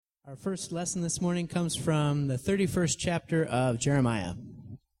Our first lesson this morning comes from the 31st chapter of Jeremiah.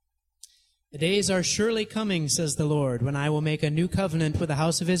 The days are surely coming, says the Lord, when I will make a new covenant with the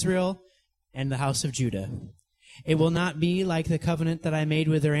house of Israel and the house of Judah. It will not be like the covenant that I made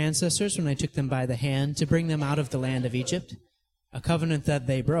with their ancestors when I took them by the hand to bring them out of the land of Egypt, a covenant that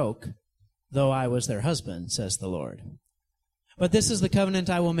they broke, though I was their husband, says the Lord. But this is the covenant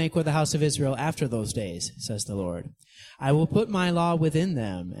I will make with the house of Israel after those days, says the Lord. I will put my law within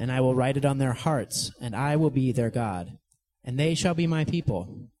them, and I will write it on their hearts, and I will be their God, and they shall be my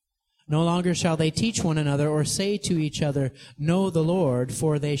people. No longer shall they teach one another or say to each other, Know the Lord,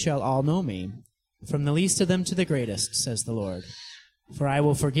 for they shall all know me, from the least of them to the greatest, says the Lord. For I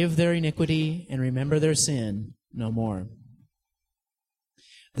will forgive their iniquity and remember their sin no more.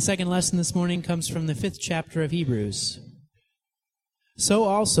 The second lesson this morning comes from the 5th chapter of Hebrews. So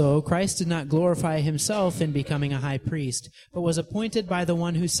also Christ did not glorify himself in becoming a high priest, but was appointed by the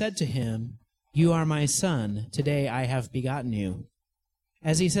one who said to him, You are my son, today I have begotten you.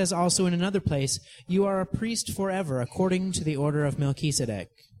 As he says also in another place, You are a priest forever, according to the order of Melchizedek.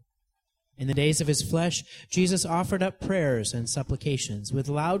 In the days of his flesh, Jesus offered up prayers and supplications with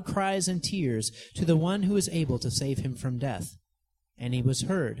loud cries and tears to the one who is able to save him from death. And he was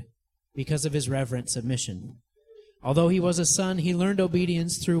heard because of his reverent submission. Although he was a son, he learned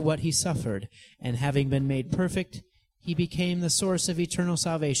obedience through what he suffered, and having been made perfect, he became the source of eternal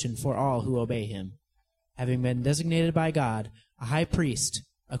salvation for all who obey him, having been designated by God a high priest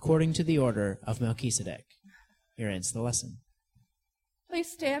according to the order of Melchizedek. Here ends the lesson.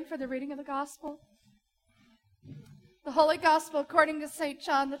 Please stand for the reading of the Gospel. The Holy Gospel according to St.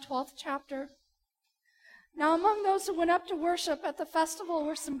 John, the 12th chapter. Now among those who went up to worship at the festival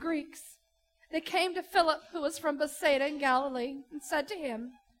were some Greeks. They came to Philip, who was from Bethsaida in Galilee, and said to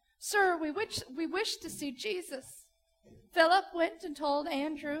him, Sir, we wish to see Jesus. Philip went and told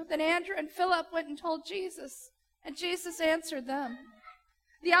Andrew. Then Andrew and Philip went and told Jesus. And Jesus answered them,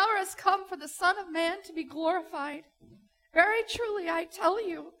 The hour has come for the Son of Man to be glorified. Very truly, I tell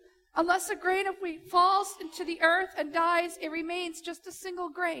you, unless a grain of wheat falls into the earth and dies, it remains just a single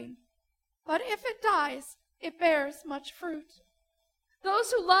grain. But if it dies, it bears much fruit.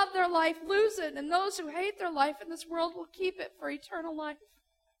 Those who love their life lose it, and those who hate their life in this world will keep it for eternal life.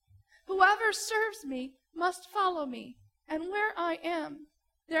 Whoever serves me must follow me, and where I am,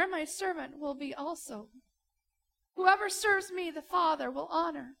 there my servant will be also. Whoever serves me, the Father will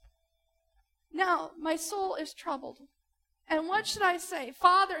honor. Now my soul is troubled. And what should I say?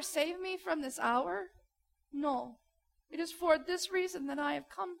 Father, save me from this hour? No, it is for this reason that I have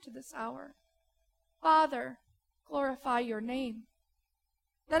come to this hour. Father, glorify your name.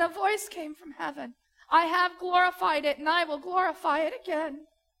 Then a voice came from heaven. I have glorified it, and I will glorify it again.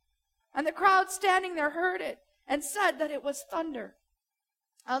 And the crowd standing there heard it, and said that it was thunder.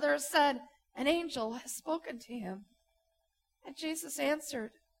 Others said, An angel has spoken to him. And Jesus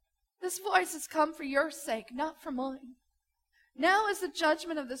answered, This voice has come for your sake, not for mine. Now is the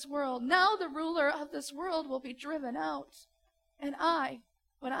judgment of this world. Now the ruler of this world will be driven out. And I,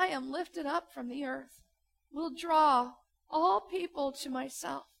 when I am lifted up from the earth, will draw all people to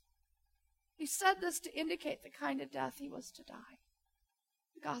myself. He said this to indicate the kind of death he was to die.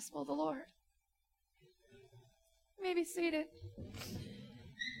 The Gospel of the Lord. You may be seated.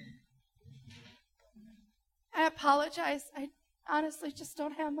 I apologize. I honestly just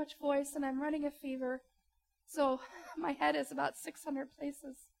don't have much voice, and I'm running a fever. So my head is about 600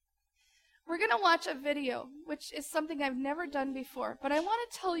 places. We're going to watch a video, which is something I've never done before. But I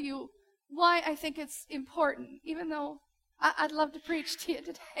want to tell you why I think it's important, even though I'd love to preach to you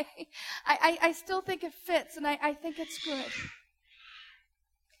today. I still think it fits, and I think it's good.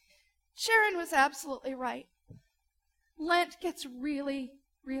 Sharon was absolutely right. Lent gets really,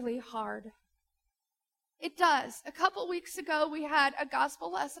 really hard. It does. A couple weeks ago, we had a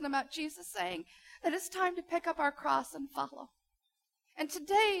gospel lesson about Jesus saying that it's time to pick up our cross and follow. And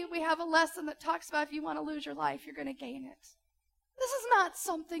today, we have a lesson that talks about if you want to lose your life, you're going to gain it. This is not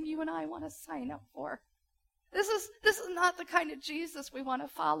something you and I want to sign up for. This is not the kind of Jesus we want to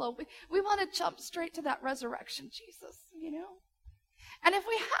follow. We want to jump straight to that resurrection Jesus, you know? And if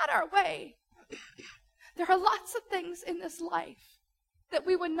we had our way, there are lots of things in this life that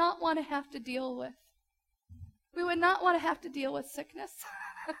we would not want to have to deal with. We would not want to have to deal with sickness,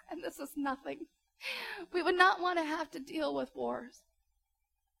 and this is nothing. We would not want to have to deal with wars.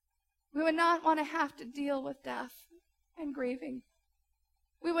 We would not want to have to deal with death and grieving.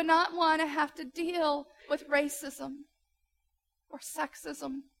 We would not want to have to deal with racism or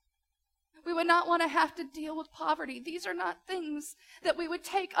sexism. We would not want to have to deal with poverty. These are not things that we would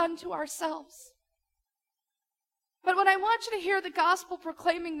take unto ourselves. But what I want you to hear the gospel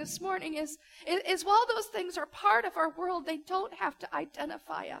proclaiming this morning is while those things are part of our world, they don't have to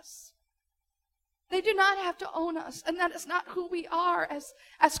identify us. They do not have to own us, and that is not who we are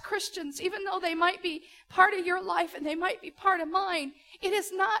as Christians. Even though they might be part of your life and they might be part of mine, it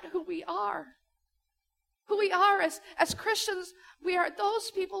is not who we are. Who we are as Christians, we are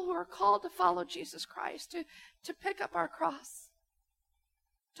those people who are called to follow Jesus Christ, to pick up our cross,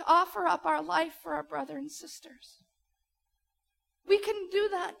 to offer up our life for our brother and sisters. We can do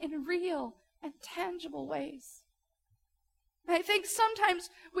that in real and tangible ways. And I think sometimes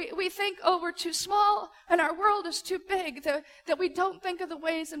we think, oh, we're too small and our world is too big, that we don't think of the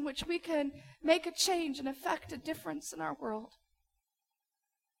ways in which we can make a change and affect a difference in our world.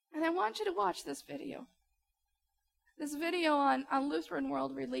 And I want you to watch this video. This video on Lutheran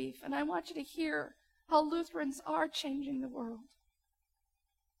World Relief, and I want you to hear how Lutherans are changing the world.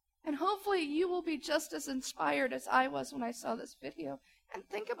 And hopefully you will be just as inspired as I was when I saw this video, and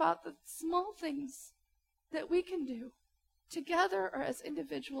think about the small things that we can do together or as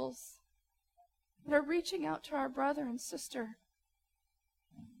individuals that are reaching out to our brother and sister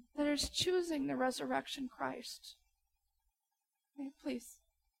that is choosing the resurrection Christ. May you please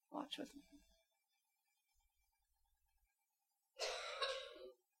watch with me.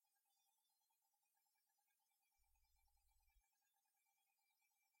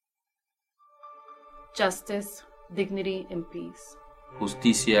 Justice, dignity, and peace.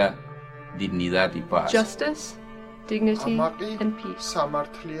 Justicia, dignidad y paz. Justice, dignity, and peace.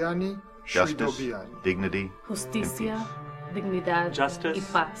 Justice, dignity, Justicia, dignidad Justice, y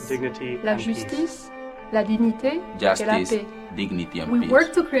paz. dignity, La and justice, peace. la dignité, et la Justice, paix. dignity, and We peace.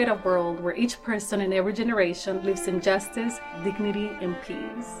 work to create a world where each person in every generation lives in justice, dignity, and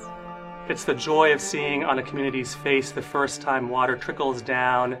peace. It's the joy of seeing on a community's face the first time water trickles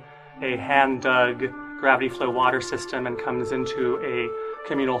down a hand-dug gravity flow water system and comes into a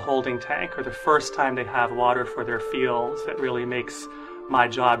communal holding tank, or the first time they have water for their fields. That really makes my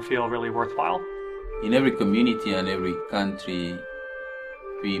job feel really worthwhile. In every community and every country,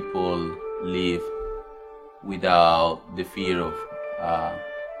 people live without the fear of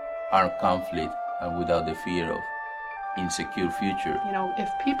armed conflict and without the fear of insecure future. You know, if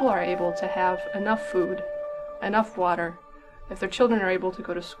people are able to have enough food, enough water, if their children are able to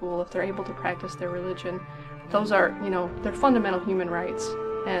go to school, if they're able to practice their religion, those are, they're fundamental human rights,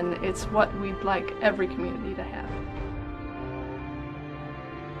 and it's what we'd like every community to have.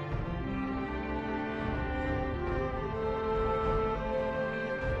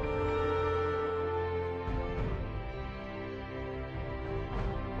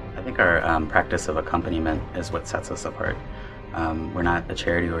 I think our practice of accompaniment is what sets us apart. We're not a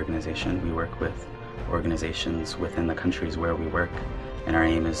charity organization. We work with organizations within the countries where we work, and our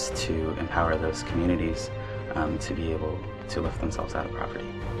aim is to empower those communities to be able to lift themselves out of poverty.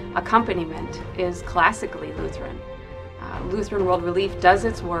 Accompaniment is classically Lutheran. Lutheran World Relief does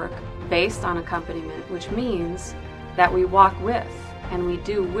its work based on accompaniment, which means that we walk with and we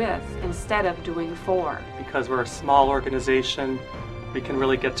do with instead of doing for. Because we're a small organization, we can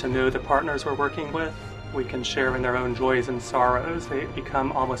really get to know the partners we're working with. We can share in their own joys and sorrows. They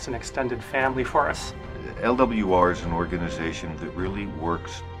become almost an extended family for us. LWR is an organization that really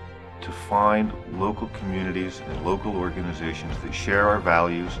works to find local communities and local organizations that share our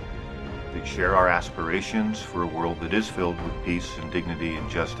values, that share our aspirations for a world that is filled with peace and dignity and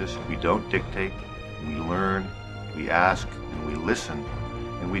justice. We don't dictate, we learn, we ask, and we listen,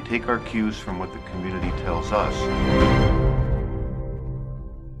 and we take our cues from what the community tells us.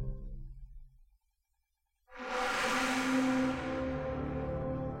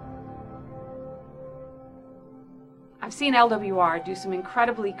 I've seen LWR do some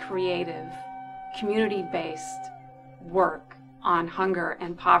incredibly creative, community-based work on hunger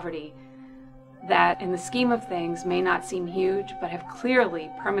and poverty that, in the scheme of things, may not seem huge, but have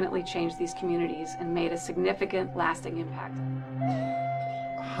clearly permanently changed these communities and made a significant, lasting impact.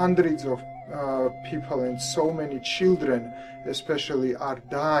 Hundreds of people and so many children especially are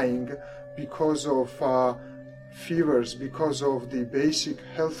dying because of fevers, because of the basic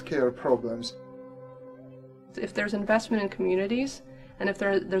healthcare problems. If there's investment in communities, and if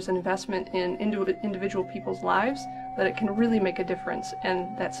there's an investment in individual people's lives, that it can really make a difference,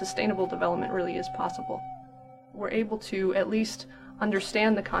 and that sustainable development really is possible. We're able to at least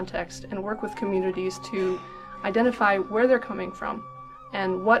understand the context and work with communities to identify where they're coming from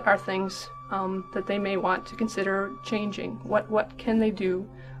and what are things that they may want to consider changing. What can they do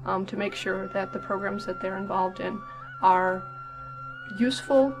to make sure that the programs that they're involved in are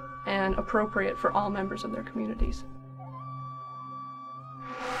useful and appropriate for all members of their communities.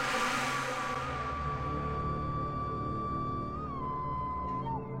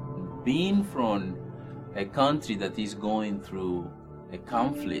 being from a country that is going through a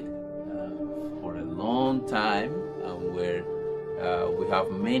conflict for a long time, where we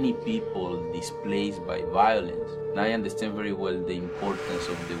have many people displaced by violence. And I understand very well the importance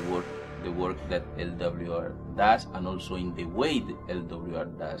of the work that LWR does, and also in the way that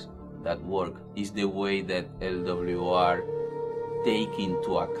LWR does that work is the way that LWR take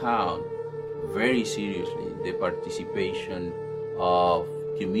into account very seriously the participation of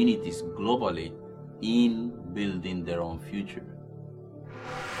communities globally in building their own future.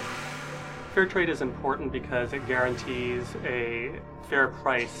 Fair trade is important because it guarantees a fair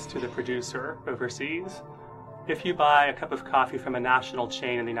price to the producer overseas. If you buy a cup of coffee from a national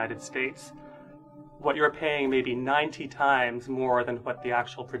chain in the United States, what you're paying may be 90 times more than what the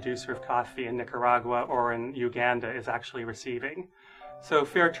actual producer of coffee in Nicaragua or in Uganda is actually receiving. So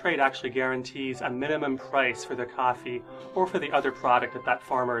fair trade actually guarantees a minimum price for the coffee or for the other product that that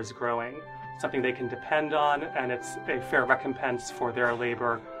farmer is growing, something they can depend on, and it's a fair recompense for their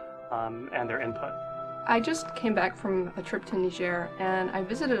labor and their input. I just came back from a trip to Niger, and I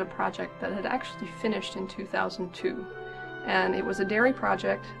visited a project that had actually finished in 2002. And it was a dairy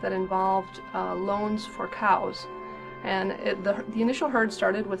project that involved loans for cows. And the initial herd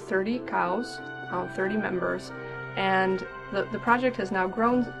started with 30 cows, 30 members, and the project has now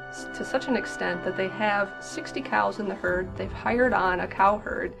grown to such an extent that they have 60 cows in the herd. They've hired on a cow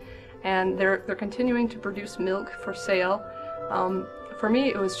herd, and they're continuing to produce milk for sale. For me,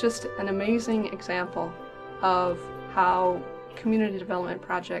 it was just an amazing example of how community development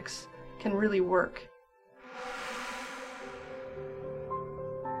projects can really work.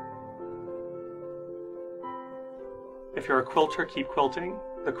 If you're a quilter, keep quilting.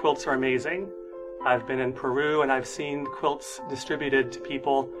 The quilts are amazing. I've been in Peru and I've seen quilts distributed to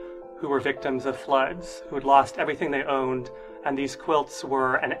people who were victims of floods, who had lost everything they owned, and these quilts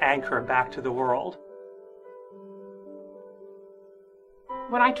were an anchor back to the world.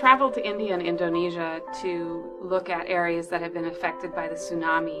 When I traveled to India and Indonesia to look at areas that had been affected by the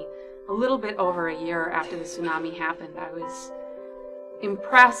tsunami, a little bit over a year after the tsunami happened, I was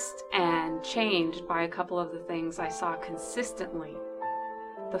impressed and changed by a couple of the things I saw consistently.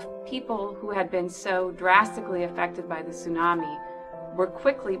 The people who had been so drastically affected by the tsunami were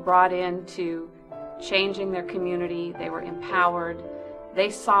quickly brought into changing their community. They were empowered. They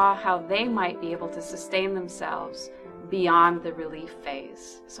saw how they might be able to sustain themselves beyond the relief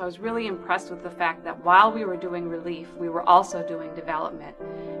phase. So I was really impressed with the fact that while we were doing relief, we were also doing development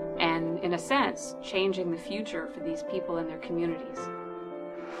and, in a sense, changing the future for these people and their communities.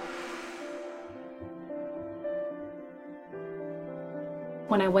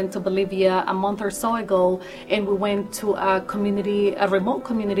 When I went to Bolivia a month or so ago, and we went to a remote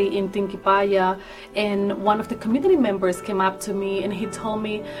community in Tinquipaya, and one of the community members came up to me and he told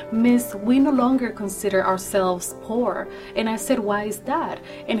me, "Miss, we no longer consider ourselves poor." And I said, "Why is that?"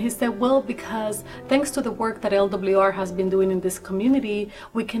 And he said, "Well, because thanks to the work that LWR has been doing in this community,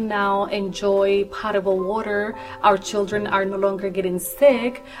 we can now enjoy potable water, our children are no longer getting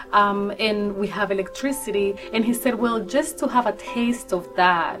sick, and we have electricity." And he said, "Well, just to have a taste of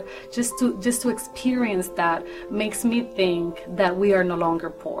that, just to experience that makes me think that we are no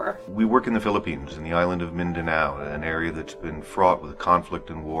longer poor." We work in the Philippines, in the island of Mindanao, an area that's been fraught with conflict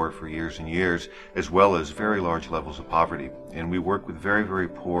and war for years and years, as well as very large levels of poverty. And we work with very, very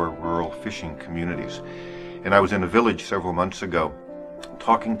poor rural fishing communities. And I was in a village several months ago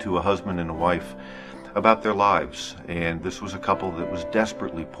talking to a husband and a wife about their lives. And this was a couple that was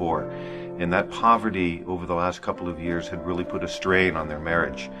desperately poor. And that poverty over the last couple of years had really put a strain on their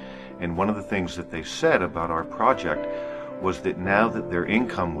marriage. And one of the things that they said about our project was that now that their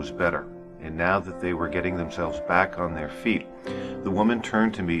income was better, and now that they were getting themselves back on their feet, the woman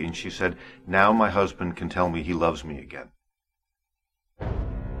turned to me and she said, "Now my husband can tell me he loves me again."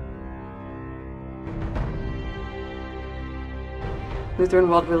 Lutheran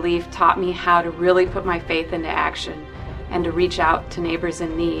World Relief taught me how to really put my faith into action and to reach out to neighbors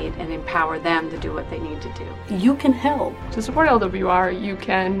in need and empower them to do what they need to do. You can help. To support LWR, you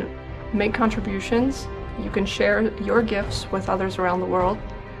can make contributions, you can share your gifts with others around the world.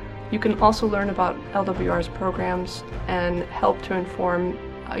 You can also learn about LWR's programs and help to inform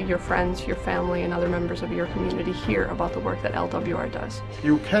your friends, your family, and other members of your community here about the work that LWR does.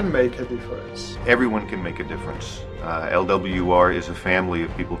 You can make a difference. Everyone can make a difference. LWR is a family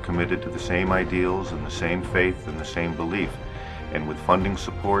of people committed to the same ideals and the same faith and the same belief. And with funding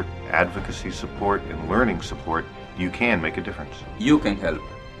support, advocacy support, and learning support, you can make a difference. You can help.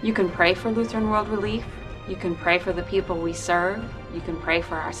 You can pray for Lutheran World Relief. You can pray for the people we serve. You can pray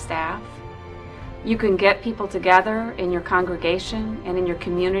for our staff. You can get people together in your congregation and in your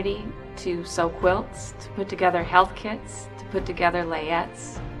community to sew quilts, to put together health kits, to put together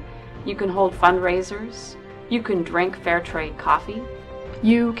layettes. You can hold fundraisers. You can drink fair trade coffee.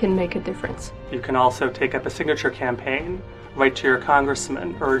 You can make a difference. You can also take up a signature campaign, write to your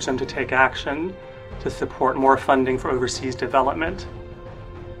congressman, urge them to take action to support more funding for overseas development,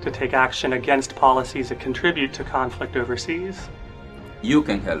 to take action against policies that contribute to conflict overseas. You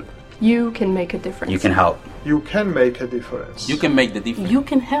can help. You can make a difference. You can help. You can make a difference. You can make the difference. You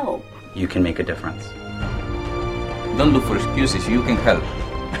can help. You can make a difference. Don't look for excuses. You can help.